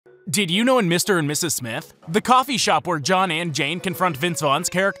Did you know in Mr. and Mrs. Smith, the coffee shop where John and Jane confront Vince Vaughn's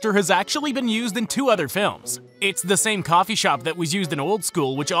character has actually been used in 2 other films? It's the same coffee shop that was used in Old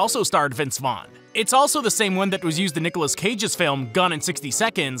School, which also starred Vince Vaughn. It's also the same one that was used in Nicolas Cage's film Gone in 60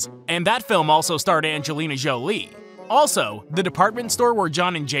 Seconds, and that film also starred ANgelina Jolie. Also, the department store where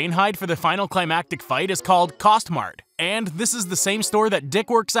John and Jane hide for the final climactic fight is called Kost Mart, and this is the same store that Dick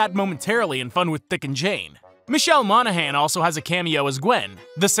works at momentarily in Fun with Dick and Jane. Michelle Monaghan also has a cameo as Gwen,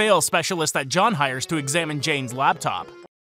 the sales specialist that John hires to examine Jane's laptop.